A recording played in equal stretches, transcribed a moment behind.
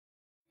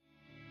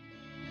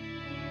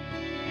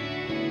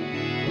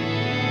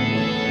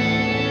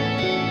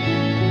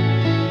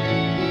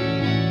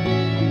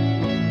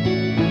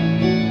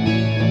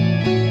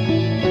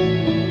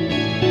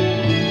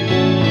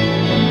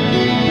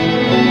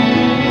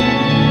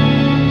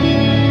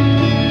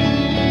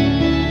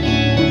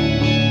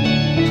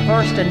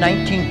introduced in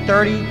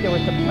 1930. There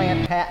was the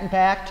Plant Patent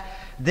Act.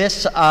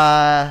 This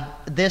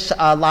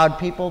allowed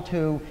people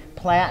to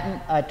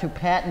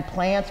patent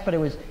plants, but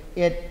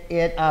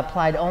it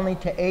applied only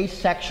to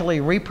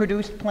asexually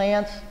reproduced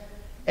plants,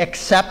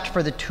 except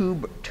for the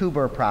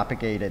tuber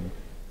propagated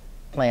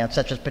plants,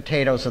 such as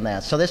potatoes and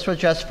that. So this was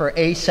just for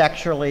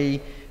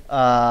asexually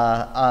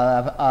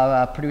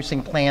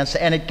producing plants,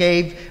 and it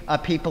gave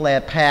people a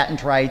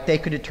patent right. They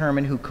could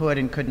determine who could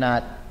and could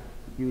not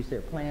use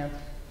their plants.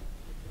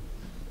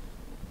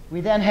 We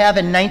then have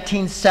in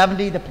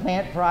 1970 the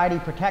Plant Variety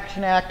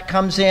Protection Act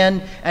comes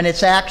in, and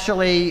it's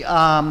actually,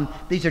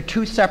 these are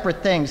two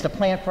separate things. The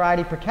Plant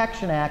Variety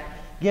Protection Act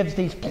gives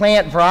these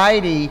plant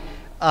variety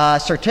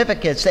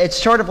certificates. It's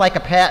sort of like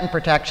a patent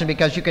protection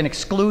because you can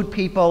exclude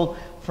people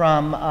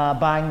from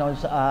buying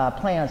those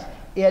plants.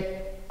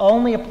 It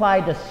only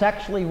applied to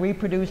sexually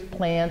reproduced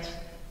plants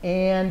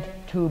and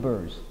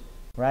tubers,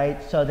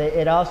 right? So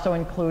it also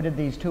included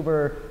these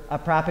tuber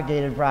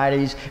propagated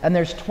varieties. And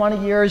there's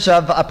 20 years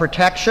of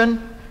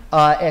protection,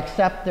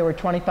 except there were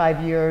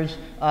 25 years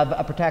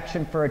of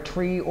protection for a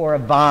tree or a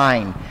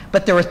vine.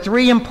 But there were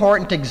three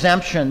important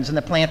exemptions in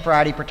the Plant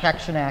Variety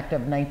Protection Act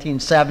of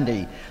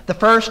 1970. The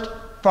first,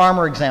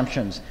 farmer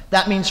exemptions.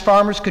 That means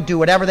farmers could do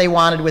whatever they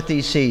wanted with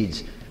these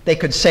seeds. They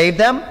could save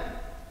them,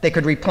 they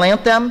could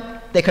replant them,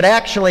 they could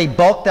actually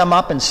bulk them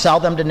up and sell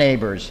them to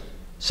neighbors.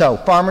 So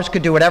farmers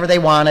could do whatever they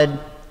wanted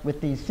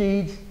with these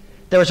seeds.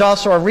 There was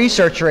also a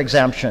researcher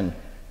exemption.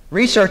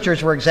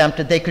 Researchers were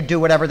exempted. They could do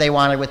whatever they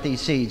wanted with these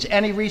seeds.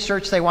 Any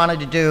research they wanted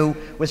to do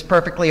was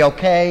perfectly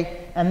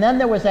okay. And then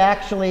there was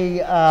actually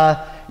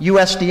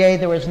USDA,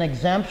 there was an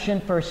exemption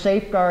for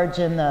safeguards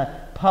in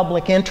the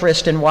public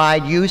interest and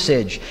wide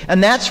usage.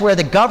 And that's where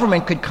the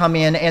government could come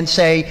in and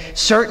say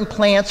certain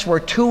plants were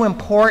too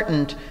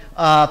important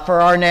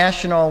for our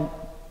national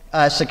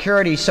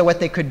security. So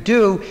what they could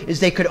do is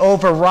they could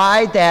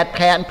override that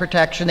patent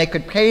protection. They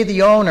could pay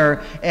the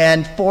owner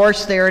and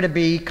force there to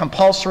be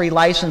compulsory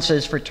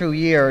licenses for 2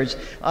 years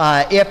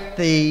if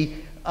the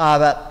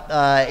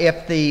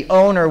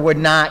owner would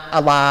not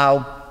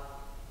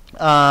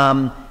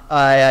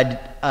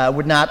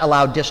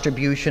allow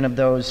distribution of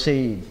those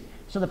seeds.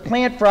 So the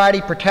Plant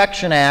Variety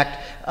Protection Act,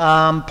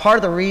 part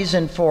of the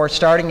reason for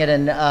starting it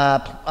in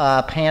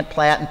plant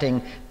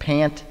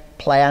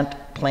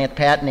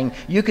patenting,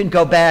 you can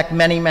go back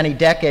many, many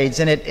decades,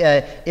 and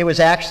it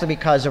was actually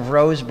because of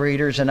rose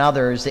breeders and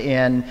others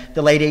in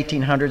the late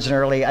 1800s and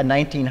early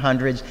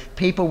 1900s.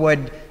 People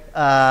would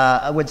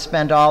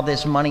spend all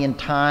this money and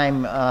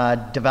time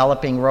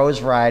developing rose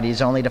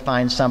varieties only to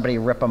find somebody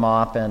rip them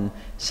off and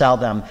sell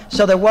them.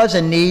 So there was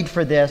a need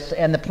for this,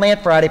 and the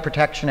Plant Variety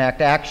Protection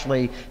Act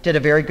actually did a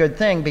very good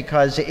thing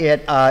because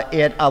it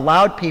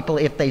allowed people,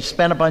 if they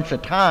spent a bunch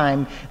of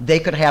time, they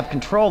could have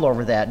control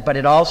over that. But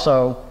it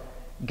also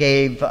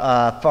gave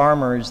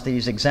farmers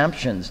these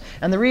exemptions.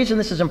 And the reason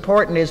this is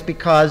important is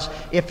because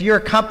if you're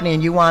a company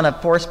and you want to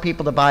force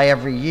people to buy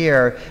every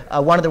year,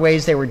 one of the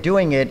ways they were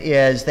doing it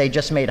is they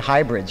just made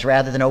hybrids.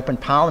 Rather than open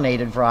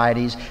pollinated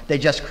varieties, they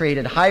just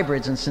created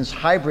hybrids, and since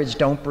hybrids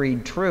don't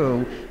breed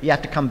true, you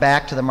have to come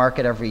back to the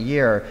market every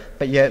year.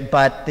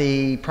 But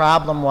the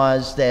problem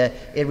was that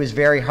it was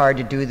very hard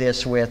to do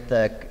this with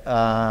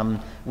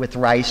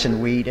rice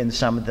and wheat and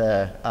some of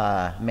the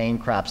main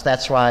crops.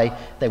 That's why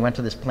they went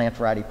to this plant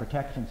variety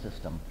protection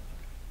system.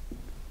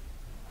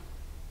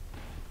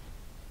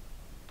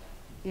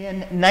 In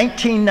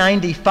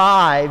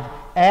 1995,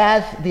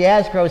 as the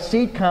Asgrow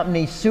Seed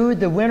Company sued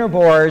the winter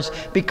borers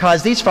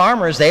because these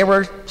farmers, they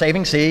were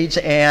saving seeds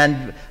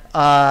and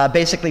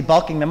basically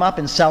bulking them up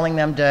and selling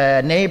them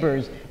to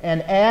neighbors.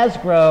 And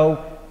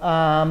Asgrow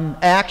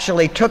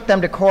actually took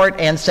them to court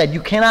and said,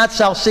 you cannot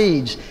sell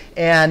seeds.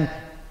 And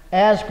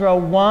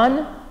Asgrow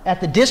won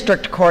at the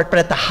district court, but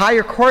at the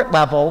higher court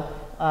level,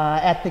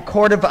 at the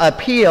Court of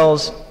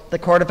Appeals, the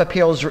Court of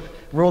Appeals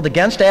ruled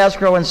against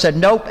Asgrow and said,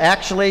 nope,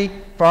 actually,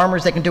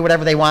 farmers, they can do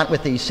whatever they want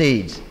with these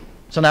seeds.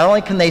 So not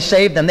only can they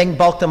save them, they can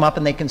bulk them up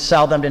and they can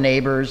sell them to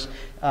neighbors.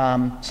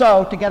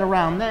 So to get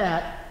around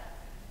that,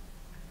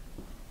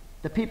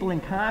 the people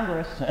in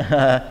Congress,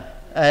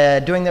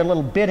 doing their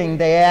little bidding,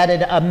 they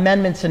added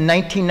amendments in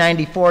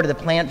 1994 to the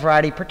Plant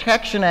Variety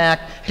Protection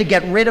Act to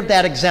get rid of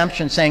that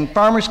exemption, saying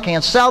farmers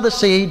can't sell the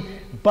seed,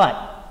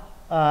 but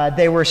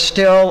they were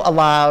still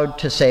allowed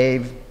to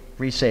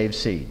resave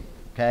seed.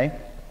 Okay?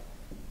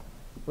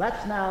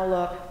 Let's now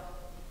look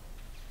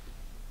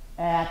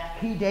at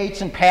key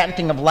dates in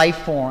patenting of life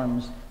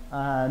forms.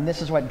 And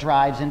this is what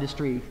drives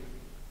industry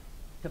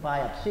to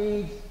buy up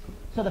seeds.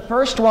 So the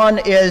first one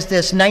is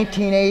this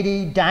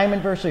 1980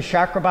 Diamond versus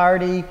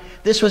Chakrabarty.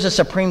 This was a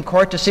Supreme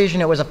Court decision.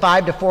 It was a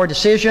 5-4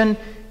 decision.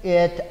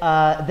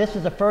 This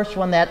is the first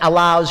one that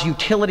allows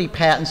utility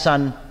patents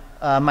on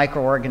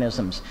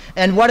microorganisms.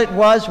 And what it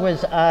was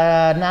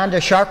Nanda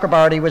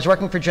Chakrabarty was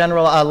working for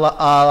General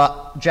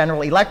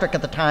Electric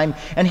at the time,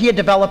 and he had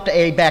developed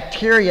a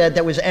bacteria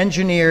that was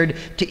engineered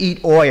to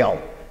eat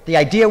oil. The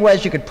idea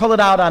was you could pull it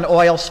out on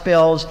oil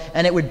spills,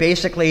 and it would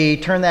basically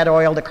turn that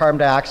oil to carbon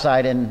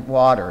dioxide and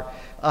water.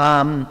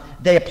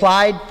 They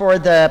applied for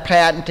the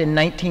patent in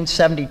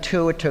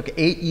 1972. It took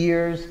 8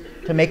 years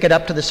to make it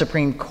up to the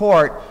Supreme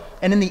Court.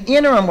 And in the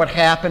interim, what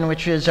happened,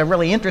 which is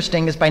really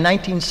interesting, is by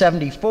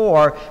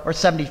 1974 or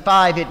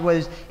 75,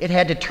 it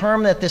had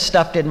determined that this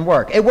stuff didn't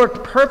work. It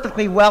worked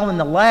perfectly well in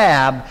the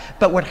lab,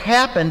 but what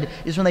happened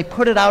is when they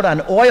put it out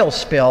on oil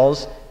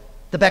spills,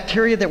 the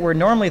bacteria that were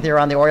normally there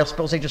on the oil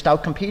spills, they just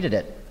outcompeted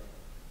it.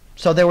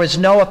 So there was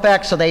no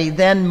effect, so they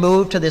then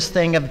moved to this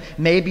thing of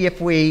maybe if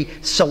we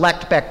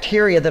select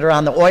bacteria that are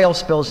on the oil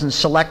spills and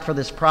select for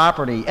this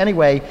property.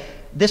 Anyway,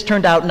 this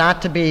turned out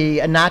not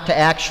to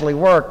actually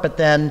work, but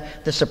then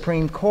the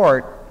Supreme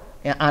Court,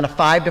 on a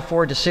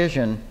 5-4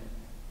 decision,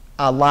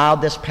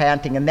 allowed this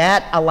patenting, and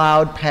that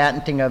allowed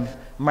patenting of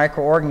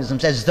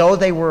microorganisms as though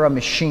they were a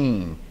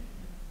machine.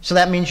 So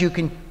that means you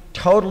can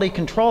totally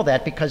control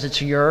that because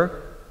it's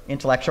your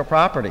intellectual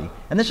property.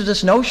 And this is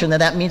this notion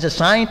that means a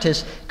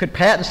scientist could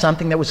patent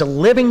something that was a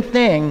living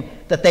thing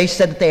that they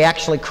said that they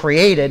actually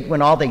created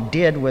when all they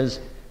did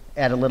was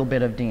add a little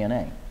bit of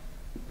DNA.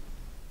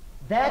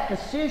 That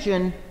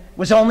decision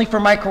was only for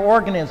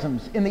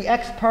microorganisms. In the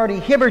ex parte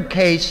Hibbard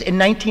case in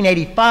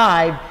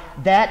 1985,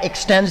 that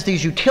extends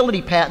these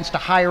utility patents to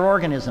higher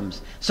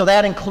organisms. So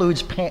that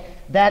includes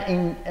that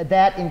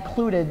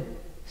included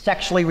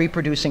sexually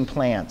reproducing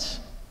plants,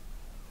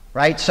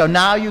 right? So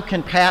now you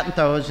can patent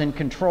those and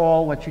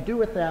control what you do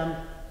with them.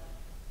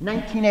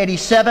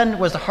 1987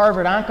 was the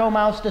Harvard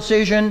OncoMouse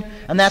decision,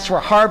 and that's where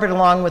Harvard,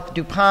 along with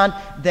DuPont,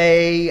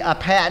 they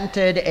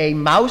patented a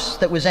mouse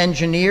that was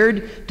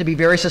engineered to be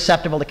very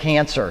susceptible to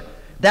cancer.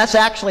 That's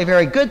actually a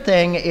very good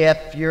thing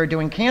if you're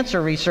doing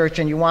cancer research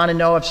and you want to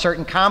know if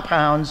certain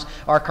compounds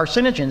are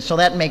carcinogens, so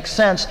that makes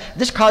sense.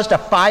 This caused a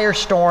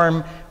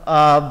firestorm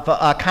of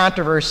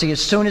controversy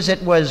as soon as it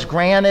was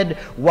granted.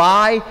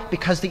 Why?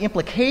 Because the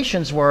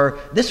implications were,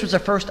 this was the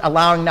first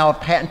allowing now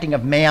of patenting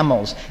of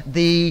mammals.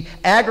 The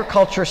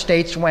agriculture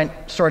states went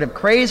sort of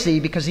crazy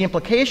because the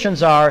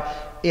implications are,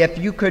 if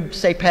you could,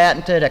 say,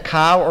 patented a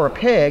cow or a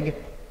pig,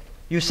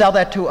 you sell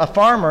that to a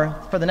farmer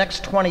for the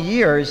next 20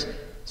 years,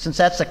 since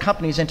that's the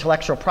company's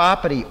intellectual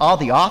property, all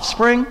the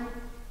offspring,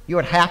 you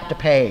would have to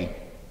pay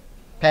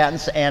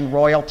patents and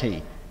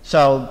royalty.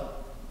 So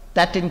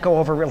that didn't go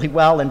over really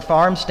well in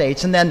farm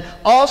states. And then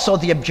also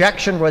the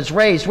objection was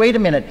raised, wait a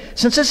minute,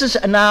 since this is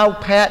now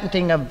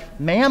patenting of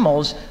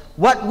mammals,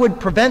 what would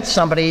prevent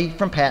somebody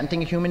from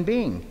patenting a human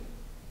being?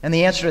 And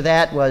the answer to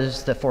that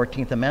was the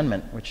 14th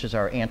Amendment, which is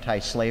our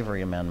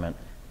anti-slavery amendment.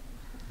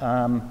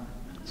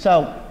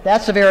 So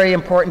that's a very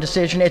important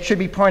decision. It should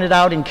be pointed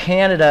out in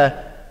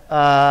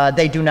Canada,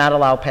 they do not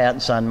allow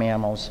patents on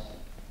mammals.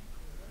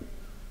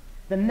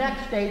 The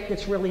next date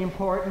that's really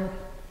important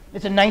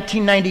is in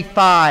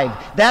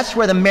 1995. That's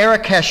where the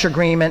Marrakesh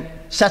Agreement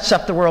sets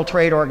up the World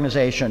Trade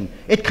Organization.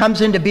 It comes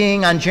into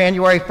being on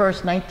January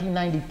 1st,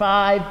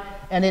 1995,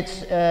 and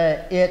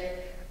it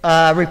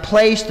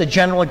replaced the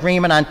General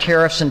Agreement on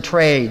Tariffs and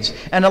Trades.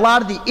 And a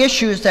lot of the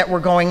issues that were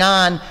going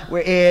on,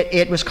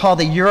 it was called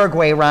the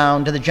Uruguay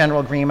Round of the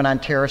General Agreement on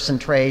Tariffs and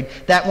Trade.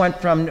 That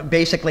went from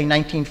basically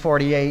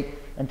 1948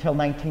 until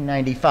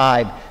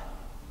 1995.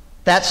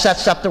 That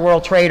sets up the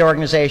World Trade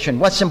Organization.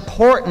 What's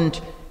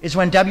important is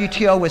when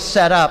WTO was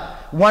set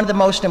up, one of the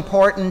most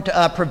important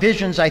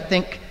provisions, I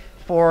think,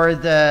 for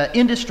the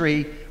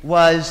industry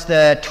was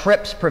the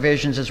TRIPS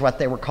provisions, is what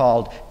they were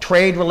called,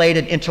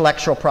 trade-related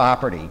intellectual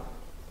property.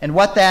 And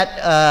what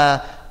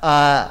that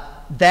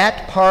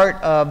part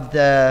of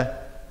the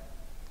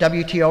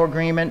WTO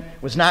agreement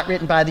was not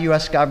written by the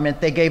US government.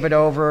 They gave it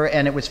over,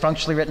 and it was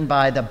functionally written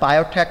by the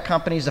biotech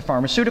companies, the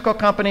pharmaceutical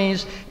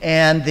companies,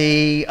 and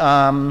the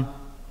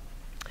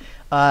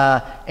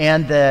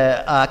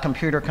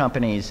computer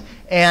companies.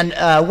 And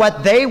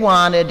what they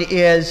wanted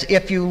is,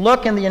 if you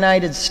look in the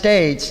United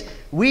States,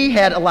 we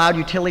had allowed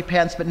utility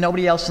patents, but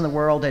nobody else in the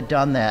world had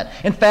done that.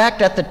 In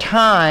fact, at the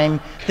time,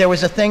 there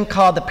was a thing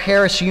called the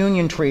Paris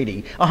Union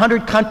Treaty.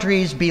 100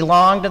 countries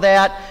belonged to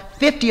that.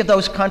 50 of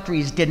those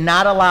countries did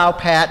not allow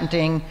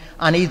patenting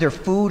on either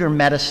food or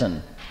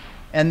medicine.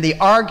 And the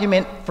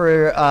argument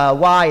for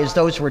why is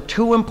those were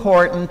too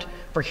important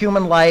for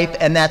human life,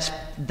 and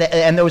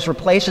those were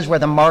places where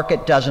the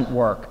market doesn't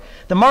work.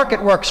 The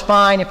market works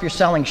fine if you're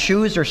selling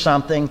shoes or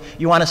something.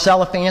 You want to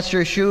sell a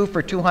fancier shoe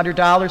for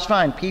 $200,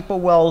 fine.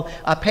 People will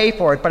pay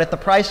for it, but if the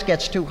price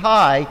gets too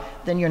high,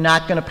 then you're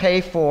not going to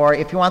pay for.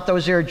 If you want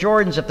those Air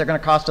Jordans, if they're going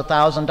to cost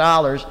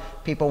 $1,000,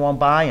 people won't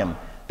buy them.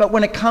 But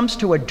when it comes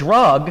to a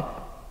drug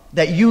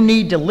that you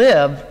need to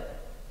live,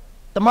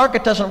 the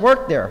market doesn't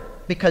work there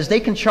because they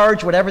can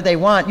charge whatever they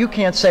want. You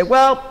can't say,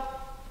 well,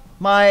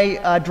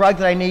 my drug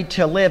that I need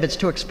to live, it's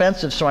too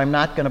expensive, so I'm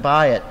not going to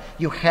buy it.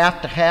 You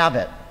have to have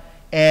it.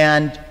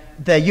 And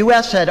the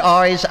US had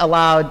always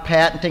allowed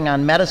patenting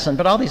on medicine,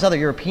 but all these other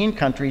European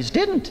countries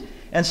didn't.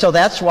 And so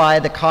that's why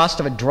the cost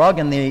of a drug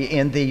in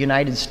the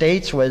United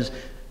States was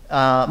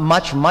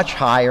much, much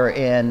higher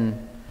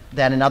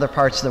than in other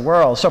parts of the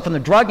world. So from the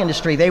drug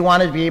industry, they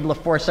wanted to be able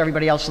to force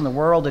everybody else in the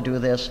world to do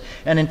this.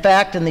 And in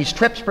fact, in these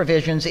TRIPS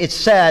provisions, it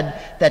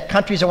said that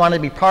countries that wanted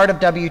to be part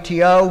of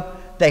WTO,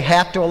 they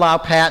have to allow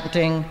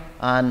patenting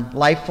on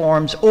life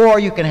forms, or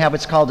you can have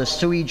what's called a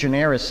sui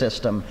generis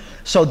system.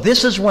 So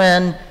this is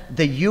when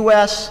the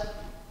U.S.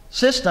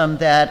 system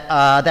that,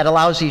 that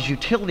allows these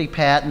utility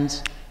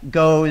patents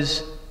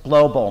goes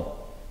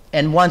global.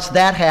 And once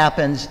that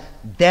happens,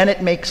 then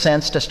it makes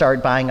sense to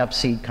start buying up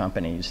seed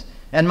companies.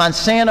 And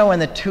Monsanto, in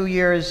the 2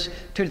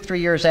 to 3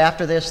 years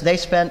after this, they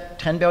spent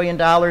 $10 billion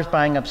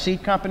buying up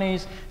seed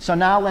companies. So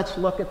now let's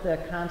look at the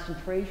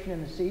concentration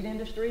in the seed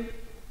industry.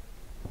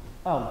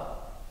 Oh,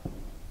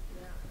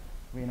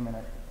 wait a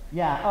minute.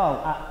 Yeah,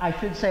 I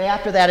should say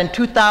after that, in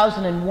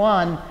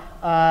 2001,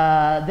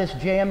 this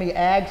JME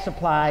Ag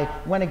Supply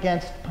went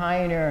against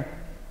Pioneer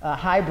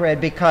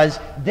Hybrid because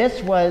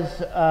this was,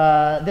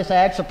 this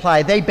Ag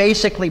Supply, they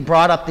basically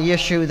brought up the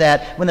issue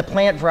that when the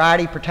Plant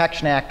Variety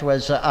Protection Act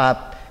was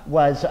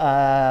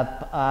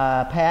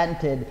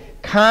patented,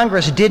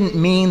 Congress didn't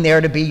mean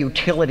there to be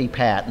utility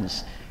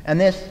patents. And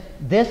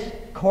this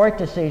court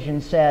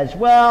decision says,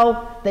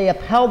 well, they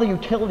upheld the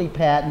utility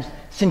patents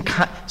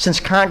since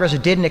Congress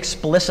didn't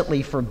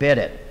explicitly forbid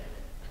it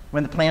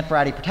when the Plant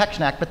Variety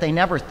Protection Act, but they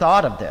never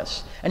thought of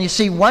this. And you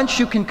see, once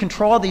you can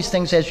control these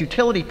things as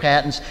utility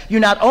patents, you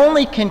not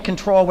only can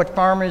control what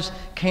farmers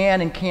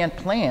can and can't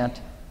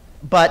plant,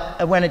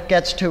 but when it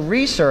gets to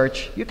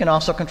research, you can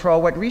also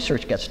control what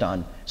research gets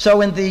done.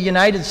 So in the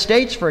United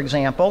States, for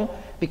example,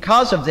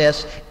 because of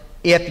this,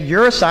 if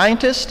you're a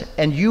scientist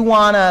and you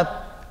want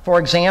to, for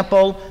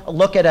example,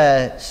 look at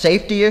a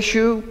safety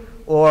issue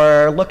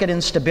or look at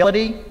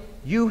instability,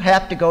 you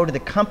have to go to the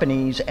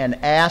companies and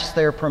ask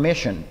their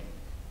permission.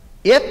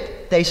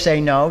 If they say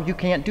no, you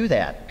can't do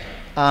that.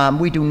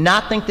 We do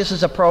not think this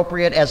is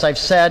appropriate. As I've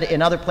said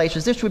in other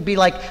places, this would be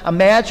like,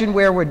 imagine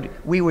where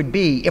we would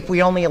be if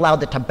we only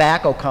allowed the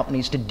tobacco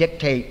companies to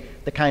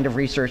dictate the kind of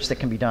research that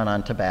can be done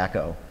on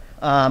tobacco.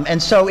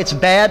 And so it's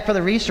bad for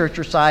the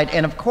researcher side.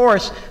 And of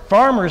course,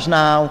 farmers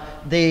now,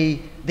 the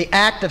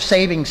act of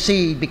saving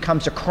seed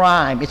becomes a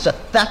crime. It's a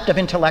theft of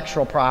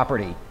intellectual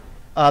property.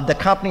 The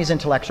company's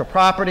intellectual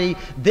property.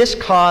 This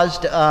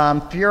caused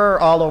furor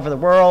all over the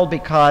world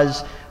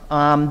because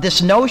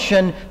this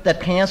notion that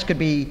plants could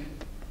be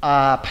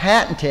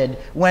patented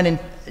when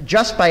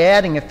just by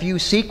adding a few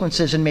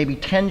sequences and maybe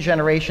 10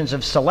 generations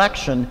of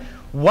selection,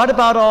 what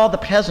about all the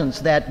peasants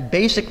that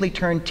basically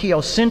turned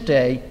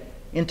teosinte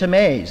into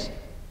maize?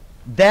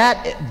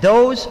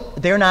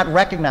 They're not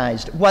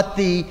recognized. What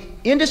the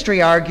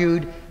industry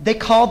argued, they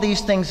called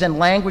these things, and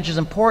language is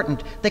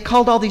important, they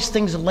called all these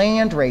things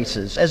land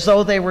races, as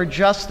though they were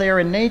just there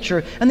in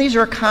nature, and these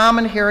are a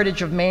common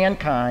heritage of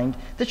mankind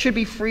that should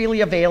be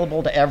freely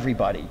available to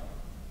everybody,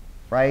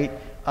 right?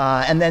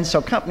 And then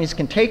so companies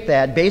can take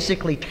that,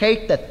 basically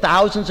take the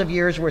thousands of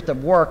years worth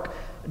of work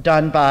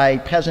done by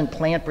peasant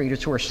plant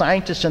breeders who are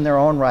scientists in their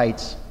own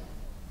rights,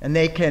 and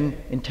they can,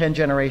 in 10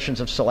 generations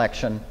of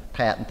selection,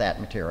 patent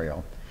that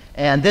material.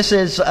 And this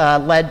has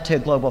led to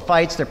global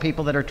fights. There are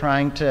people that are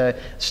trying to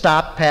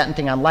stop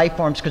patenting on life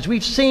forms because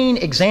we've seen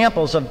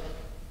examples of,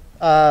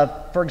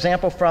 for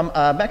example, from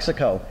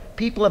Mexico.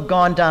 People have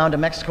gone down to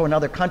Mexico and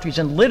other countries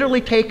and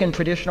literally taken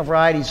traditional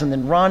varieties and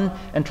then run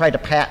and tried to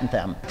patent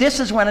them. This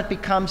is when it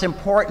becomes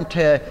important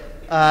to,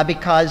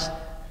 because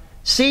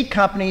seed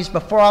companies,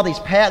 before all these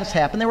patents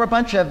happened, there were a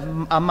bunch of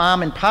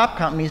mom and pop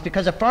companies,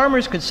 because if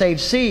farmers could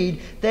save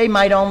seed, they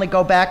might only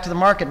go back to the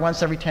market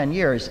once every 10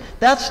 years.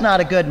 That's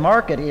not a good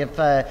market.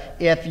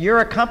 If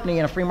you're a company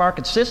in a free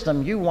market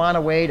system, you want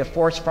a way to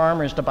force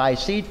farmers to buy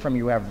seed from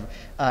you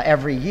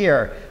every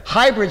year.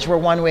 Hybrids were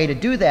one way to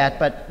do that,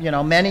 but you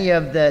know, many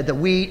of the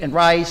wheat and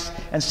rice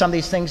and some of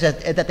these things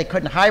that they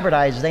couldn't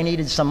hybridize, they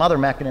needed some other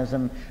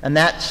mechanism, and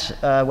that's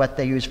what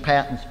they use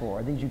patents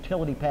for, these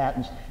utility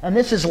patents. And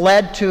this has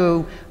led to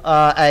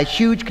a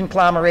huge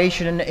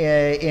conglomeration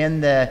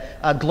in the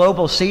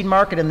global seed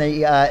market, in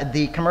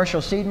the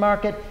commercial seed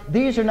market.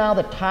 These are now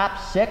the top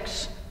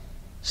 6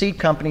 seed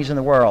companies in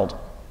the world.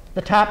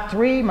 The top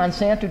 3,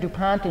 Monsanto,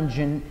 DuPont, and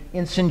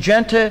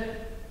Syngenta.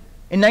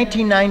 In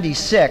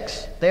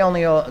 1996, they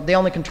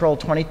only controlled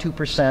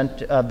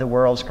 22% of the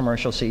world's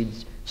commercial seed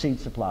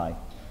supply.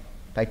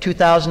 By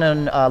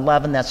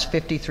 2011, that's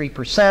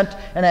 53%,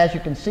 and as you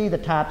can see, the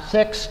top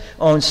 6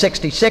 own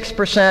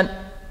 66%.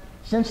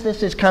 Since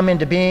this has come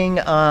into being,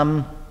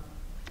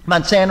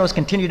 Monsanto has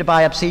continued to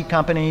buy up seed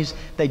companies.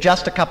 They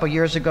just a couple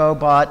years ago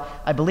bought,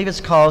 I believe it's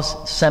called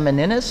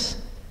Seminis.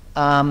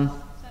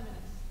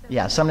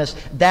 Yeah, Seminis.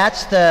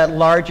 That's the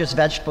largest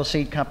vegetable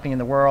seed company in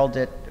the world.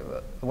 It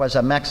was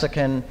a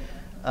Mexican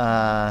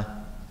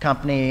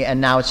company,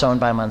 and now it's owned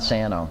by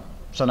Monsanto.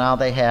 So now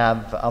they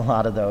have a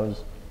lot of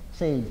those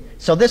seeds.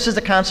 So this is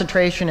the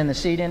concentration in the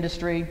seed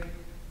industry.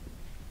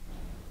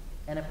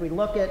 And if we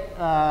look at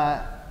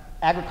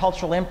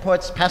agricultural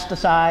inputs,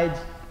 pesticides,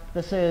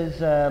 this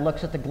is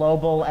looks at the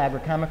global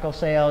agrochemical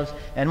sales.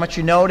 And what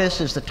you notice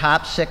is the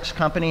top 6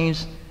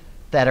 companies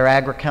that are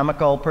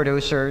agrochemical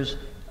producers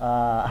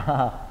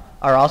are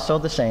also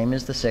the same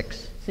as the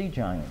 6 seed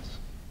giants.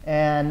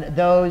 And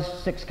those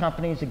 6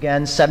 companies,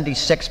 again,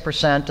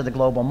 76% of the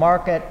global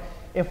market.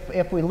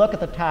 If we look at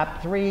the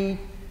top 3,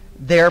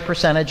 their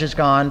percentage has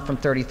gone from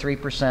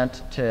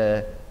 33%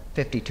 to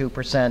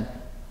 52%.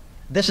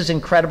 This is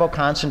incredible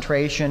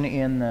concentration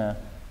in the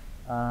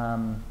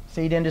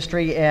seed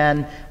industry,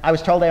 and I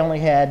was told I only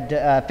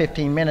had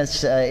 15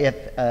 minutes.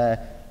 If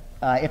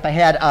I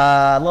had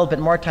a little bit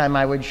more time,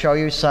 I would show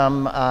you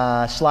some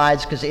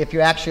slides, because if you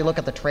actually look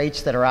at the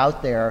traits that are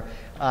out there,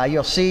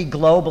 you'll see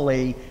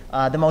globally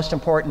the most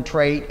important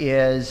trait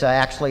is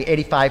actually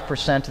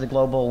 85% of the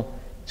global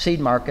seed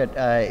market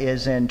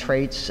is in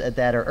traits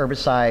that are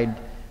herbicide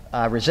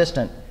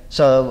resistant.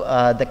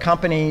 So the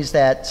companies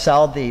that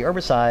sell the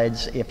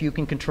herbicides, if you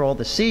can control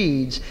the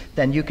seeds,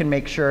 then you can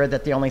make sure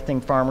that the only thing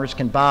farmers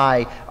can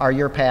buy are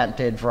your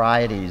patented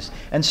varieties.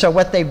 And so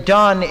what they've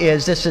done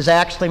is this has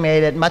actually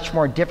made it much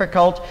more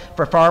difficult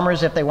for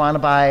farmers if they want to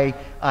buy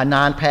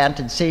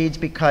non-patented seeds,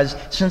 because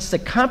since the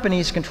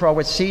companies control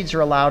what seeds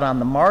are allowed on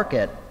the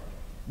market,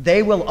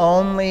 they will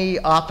only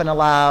often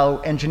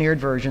allow engineered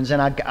versions.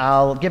 And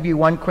I'll give you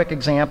one quick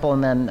example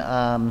and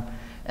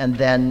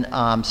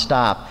then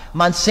stop.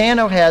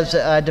 Monsanto has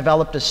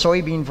developed a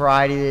soybean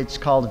variety that's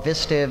called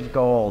Vistiv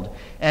Gold,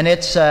 and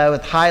it's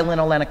with high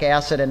linolenic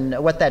acid,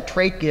 and what that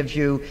trait gives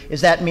you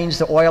is that means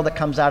the oil that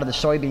comes out of the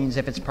soybeans,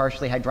 if it's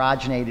partially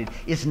hydrogenated,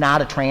 is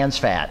not a trans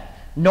fat.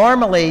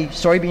 Normally,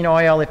 soybean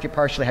oil, if you're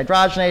partially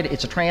hydrogenated,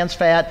 it's a trans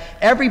fat.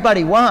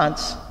 Everybody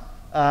wants,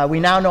 we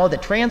now know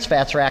that trans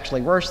fats are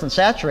actually worse than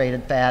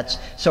saturated fats,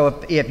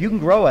 so if you can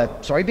grow a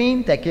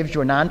soybean that gives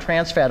you a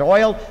non-trans fat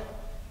oil,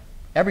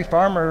 every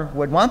farmer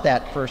would want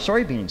that for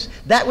soybeans.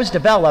 That was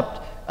developed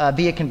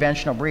via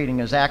conventional breeding.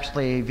 It was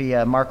actually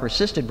via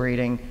marker-assisted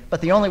breeding, but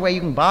the only way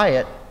you can buy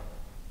it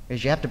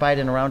is you have to buy it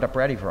in a Roundup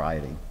Ready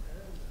variety.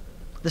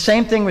 The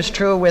same thing was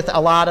true with a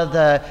lot of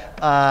the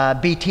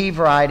BT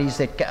varieties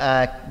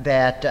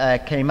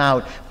that came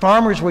out.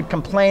 Farmers would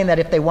complain that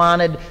if they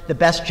wanted the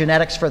best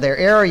genetics for their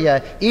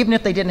area, even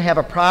if they didn't have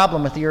a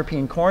problem with the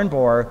European corn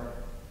borer,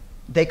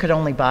 they could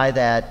only buy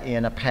that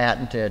in a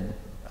patented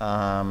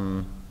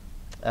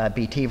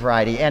BT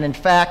variety. And in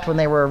fact, when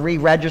they were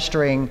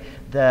re-registering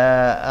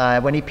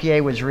when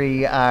EPA was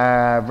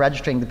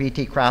registering the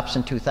BT crops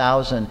in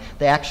 2000,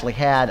 they actually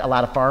had a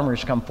lot of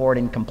farmers come forward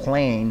and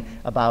complain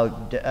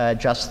about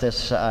just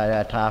this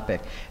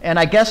topic. And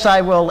I guess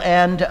I will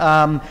end.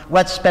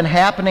 What's been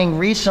happening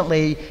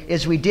recently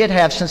is we did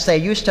have, since they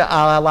used to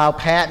allow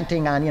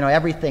patenting on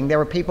everything, there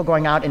were people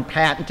going out and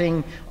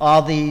patenting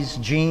all these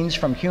genes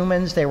from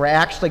humans. They were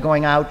actually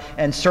going out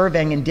and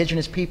surveying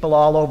indigenous people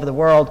all over the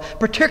world,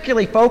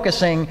 particularly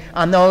focusing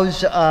on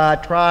those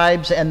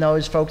tribes and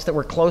those folks that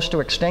were close to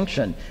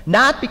extinction,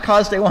 not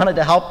because they wanted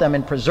to help them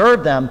and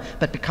preserve them,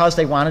 but because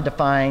they wanted to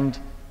find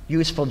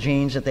useful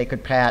genes that they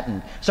could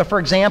patent. So for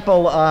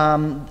example,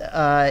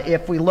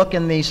 if we look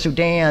in the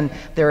Sudan,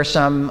 there are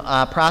some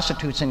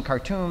prostitutes in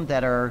Khartoum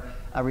that are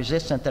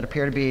resistant, that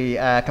appear to be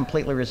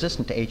completely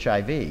resistant to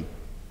HIV.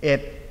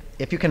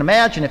 If you can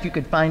imagine, if you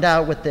could find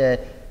out what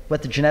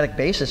the genetic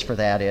basis for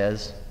that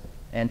is,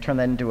 and turn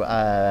that into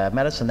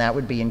medicine, that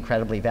would be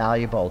incredibly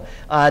valuable.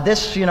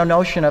 This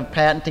notion of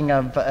patenting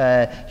of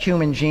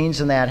human genes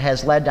and that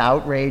has led to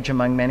outrage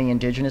among many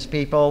indigenous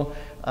people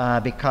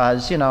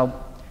because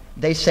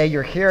they say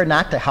you're here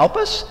not to help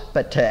us,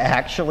 but to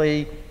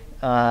actually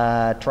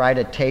try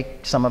to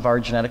take some of our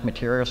genetic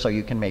material so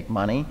you can make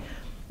money.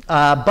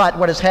 But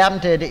what has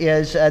happened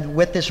is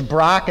with this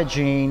BRCA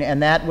gene,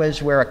 and that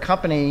was where a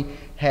company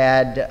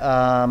had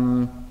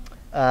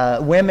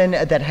women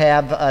that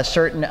have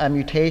certain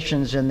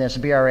mutations in this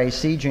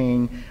BRCA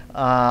gene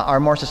are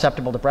more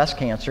susceptible to breast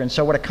cancer. And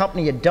so what a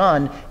company had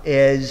done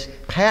is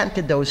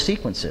patented those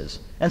sequences.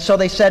 And so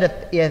they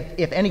said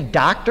if any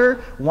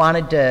doctor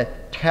wanted to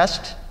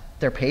test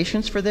their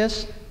patients for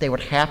this, they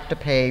would have to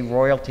pay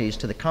royalties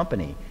to the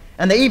company.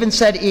 And they even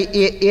said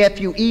if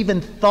you even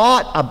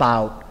thought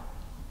about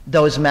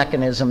those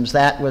mechanisms,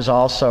 that was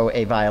also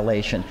a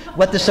violation.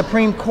 What the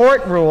Supreme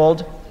Court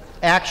ruled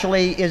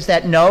actually is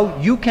that no,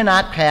 you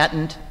cannot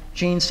patent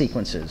gene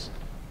sequences.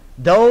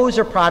 Those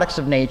are products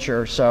of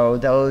nature, so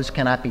those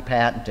cannot be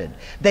patented.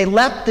 They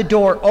left the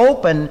door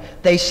open.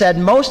 They said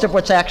most of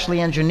what's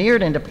actually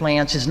engineered into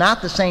plants is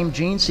not the same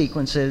gene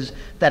sequences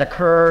that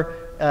occur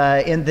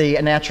in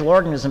the natural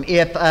organism.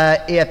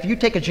 If you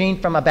take a gene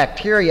from a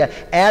bacteria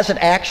as it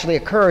actually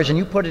occurs and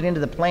you put it into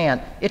the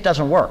plant, it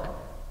doesn't work.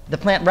 The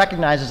plant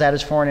recognizes that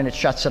as foreign and it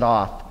shuts it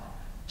off.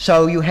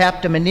 So you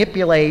have to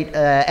manipulate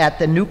at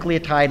the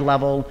nucleotide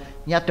level.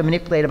 You have to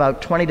manipulate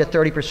about 20 to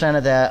 30%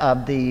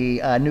 of the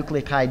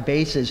nucleotide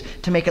bases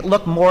to make it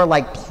look more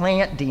like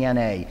plant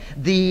DNA.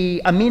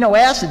 The amino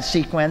acid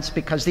sequence,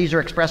 because these are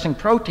expressing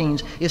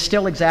proteins, is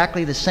still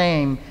exactly the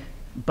same,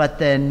 but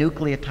the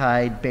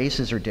nucleotide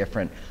bases are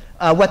different.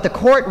 What the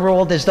court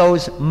ruled is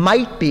those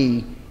might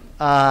be,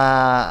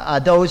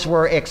 those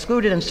were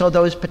excluded, and so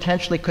those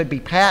potentially could be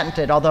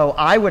patented, although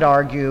I would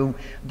argue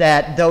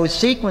that those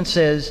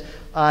sequences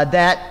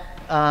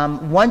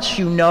once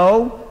you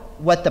know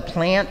what the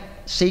plant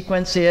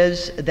sequence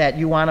is that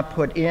you want to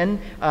put in.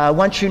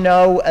 Once you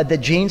know the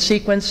gene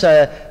sequence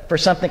for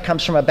something that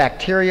comes from a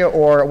bacteria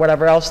or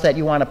whatever else that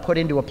you want to put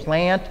into a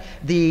plant,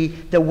 the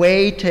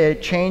way to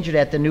change it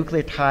at the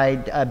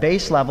nucleotide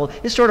base level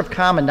is sort of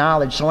common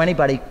knowledge, so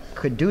anybody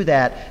could do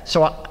that.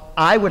 So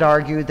I would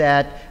argue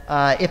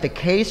that if a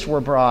case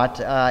were brought,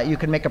 you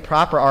could make a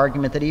proper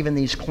argument that even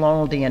these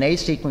clonal DNA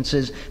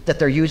sequences that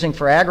they're using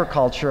for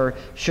agriculture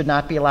should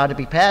not be allowed to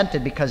be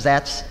patented, because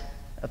that's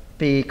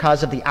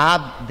because of the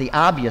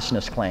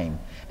obviousness claim.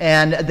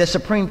 And the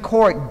Supreme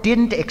Court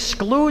didn't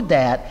exclude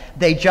that.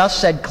 They just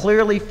said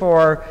clearly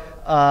for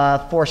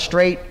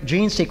straight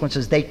gene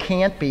sequences they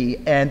can't be,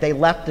 and they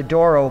left the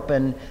door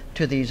open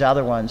to these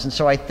other ones. And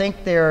so I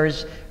think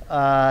there's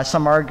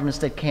some arguments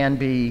that can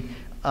be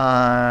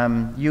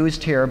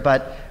used here,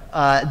 but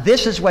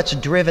this is what's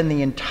driven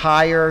the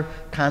entire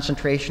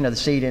concentration of the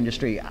seed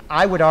industry.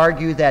 I would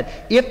argue that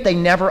if they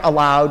never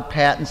allowed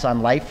patents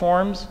on life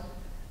forms,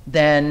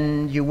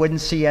 then you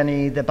wouldn't see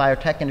the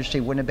biotech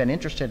industry wouldn't have been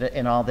interested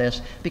in all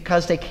this,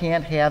 because they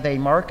can't have a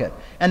market.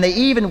 And they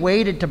even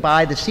waited to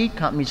buy the seed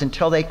companies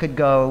until they could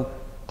go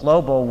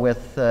global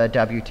with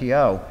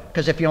WTO,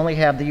 because if you only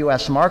have the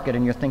US market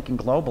and you're thinking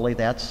globally,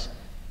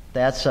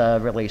 that's a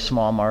really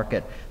small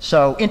market.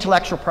 So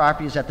intellectual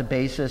property is at the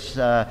basis,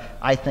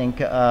 I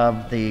think,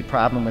 of the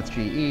problem with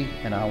GE,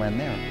 and I'll end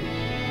there.